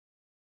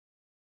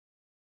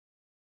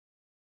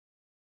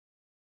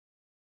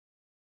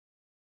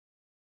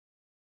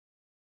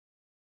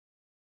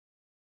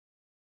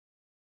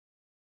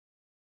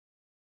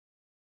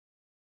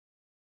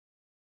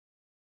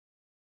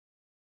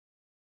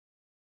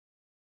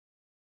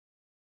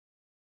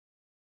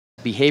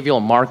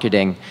Behavioral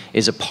marketing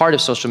is a part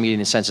of social media in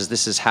the sense that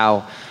this is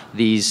how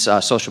these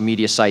social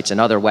media sites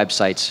and other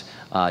websites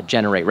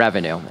generate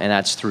revenue, and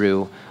that's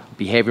through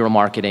behavioral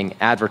marketing,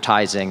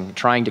 advertising,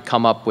 trying to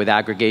come up with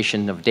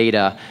aggregation of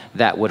data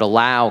that would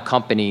allow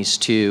companies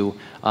to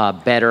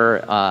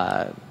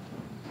better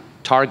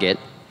target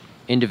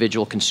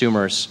individual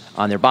consumers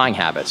on their buying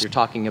habits. You're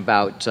talking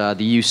about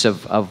the use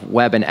of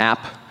web and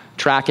app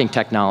tracking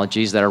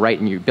technologies that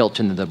are built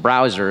into the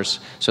browsers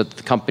so that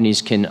the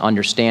companies can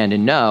understand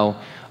and know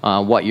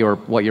what your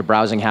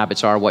browsing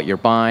habits are, what you're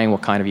buying,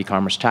 what kind of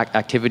e-commerce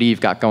activity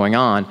you've got going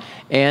on,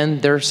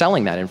 and they're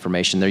selling that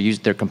information.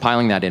 They're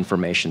compiling that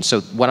information.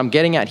 So what I'm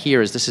getting at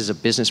here is this is a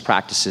business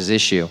practices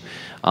issue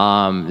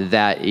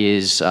that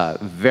is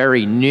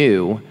very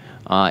new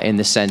in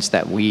the sense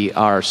that we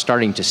are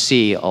starting to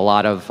see a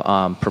lot of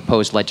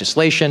proposed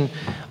legislation,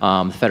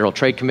 the Federal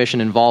Trade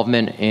Commission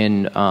involvement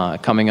in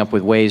coming up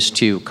with ways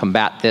to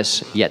combat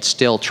this, yet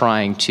still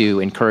trying to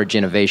encourage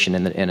innovation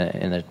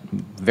in a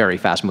very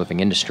fast-moving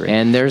industry.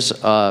 And there's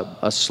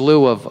a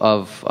slew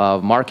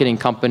of marketing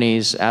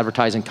companies,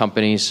 advertising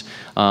companies,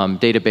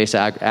 database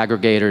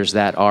aggregators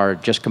that are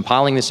just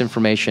compiling this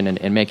information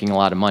and making a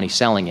lot of money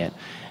selling it.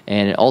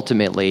 And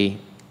ultimately,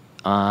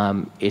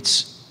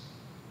 it's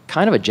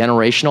kind of a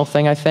generational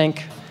thing, I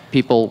think.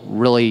 People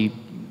really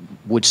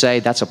would say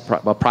that's a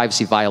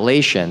privacy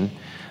violation.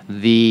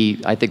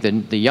 I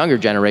think the younger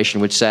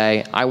generation would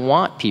say, I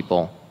want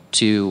people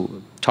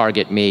to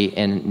target me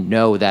and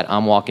know that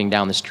I'm walking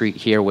down the street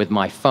here with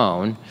my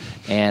phone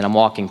and I'm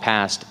walking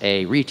past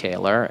a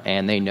retailer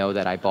and they know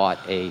that I bought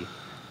a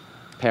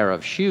pair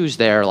of shoes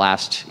there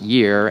last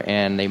year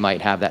and they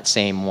might have that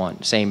same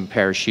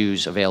pair of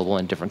shoes available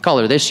in different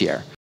color this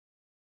year.